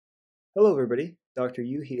Hello everybody, Dr.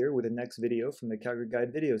 Yu here with the next video from the Calgary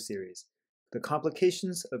Guide video series, The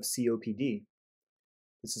Complications of COPD.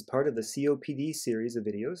 This is part of the COPD series of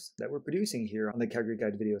videos that we're producing here on the Calgary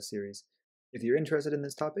Guide video series. If you're interested in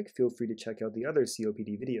this topic, feel free to check out the other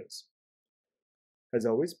COPD videos. As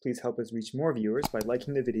always, please help us reach more viewers by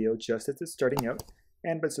liking the video just as it's starting out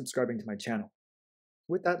and by subscribing to my channel.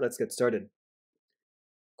 With that, let's get started.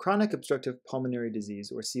 Chronic obstructive pulmonary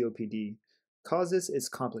disease, or COPD, causes its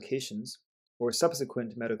complications, or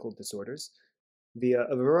subsequent medical disorders, via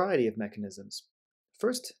a variety of mechanisms.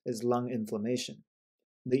 First is lung inflammation.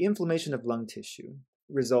 The inflammation of lung tissue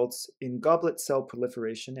results in goblet cell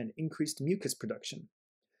proliferation and increased mucus production,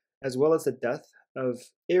 as well as the death of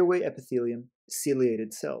airway epithelium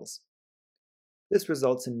ciliated cells. This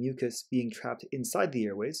results in mucus being trapped inside the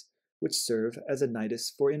airways, which serve as a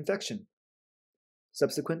nidus for infection.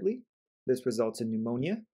 Subsequently, this results in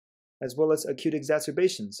pneumonia, as well as acute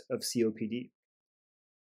exacerbations of COPD.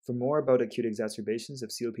 For more about acute exacerbations of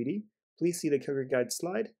COPD, please see the Calgary Guide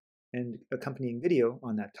slide and accompanying video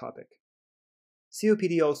on that topic.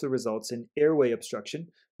 COPD also results in airway obstruction,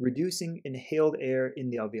 reducing inhaled air in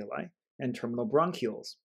the alveoli and terminal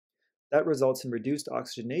bronchioles. That results in reduced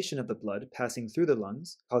oxygenation of the blood passing through the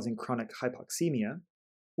lungs, causing chronic hypoxemia,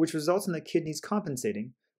 which results in the kidneys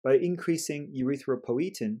compensating by increasing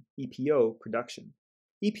erythropoietin, EPO, production.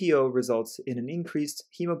 EPO results in an increased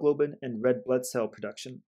hemoglobin and red blood cell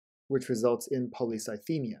production, which results in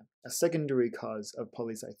polycythemia, a secondary cause of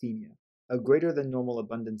polycythemia, a greater than normal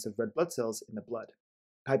abundance of red blood cells in the blood.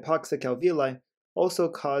 Hypoxic alveoli also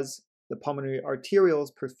cause the pulmonary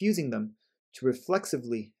arterioles perfusing them to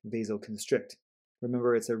reflexively vasoconstrict.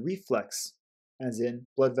 Remember, it's a reflex, as in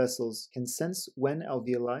blood vessels can sense when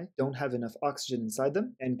alveoli don't have enough oxygen inside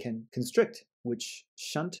them and can constrict, which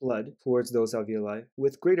shunt blood towards those alveoli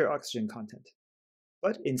with greater oxygen content.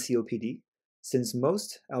 But in COPD, since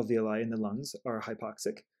most alveoli in the lungs are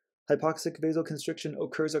hypoxic vasoconstriction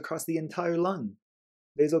occurs across the entire lung.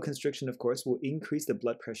 Vasoconstriction, of course, will increase the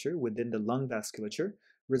blood pressure within the lung vasculature,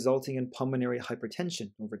 resulting in pulmonary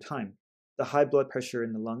hypertension over time. The high blood pressure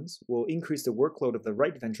in the lungs will increase the workload of the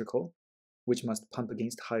right ventricle, which must pump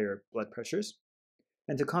against higher blood pressures.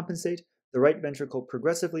 And to compensate, the right ventricle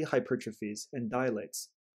progressively hypertrophies and dilates,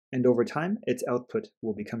 and over time, its output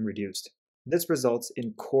will become reduced. This results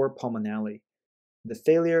in cor pulmonale, the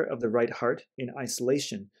failure of the right heart in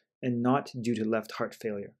isolation and not due to left heart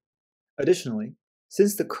failure. Additionally,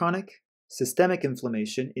 since the chronic systemic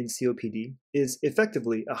inflammation in COPD is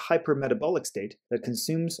effectively a hypermetabolic state that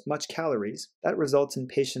consumes much calories, that results in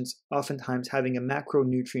patients oftentimes having a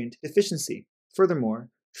macronutrient deficiency. Furthermore,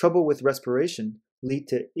 trouble with respiration lead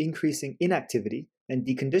to increasing inactivity and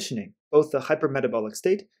deconditioning. Both the hypermetabolic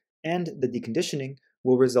state and the deconditioning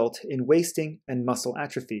will result in wasting and muscle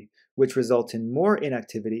atrophy, which result in more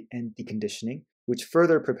inactivity and deconditioning, which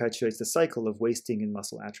further perpetuates the cycle of wasting and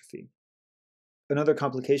muscle atrophy. Another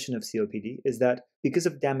complication of COPD is that because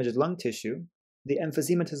of damaged lung tissue, the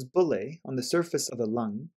emphysematous bullae on the surface of the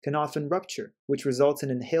lung can often rupture, which results in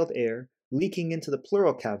inhaled air leaking into the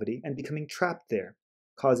pleural cavity and becoming trapped there,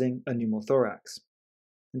 causing a pneumothorax.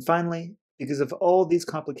 And finally, because of all these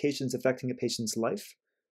complications affecting a patient's life,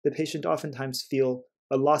 the patient oftentimes feel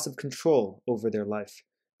a loss of control over their life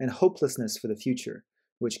and hopelessness for the future,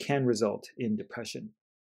 which can result in depression.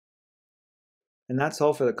 And that's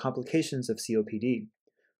all for the complications of COPD.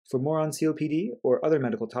 For more on COPD or other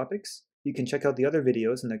medical topics, you can check out the other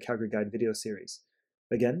videos in the Calgary Guide video series.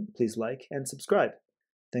 Again, please like and subscribe.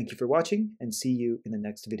 Thank you for watching, and see you in the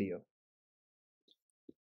next video.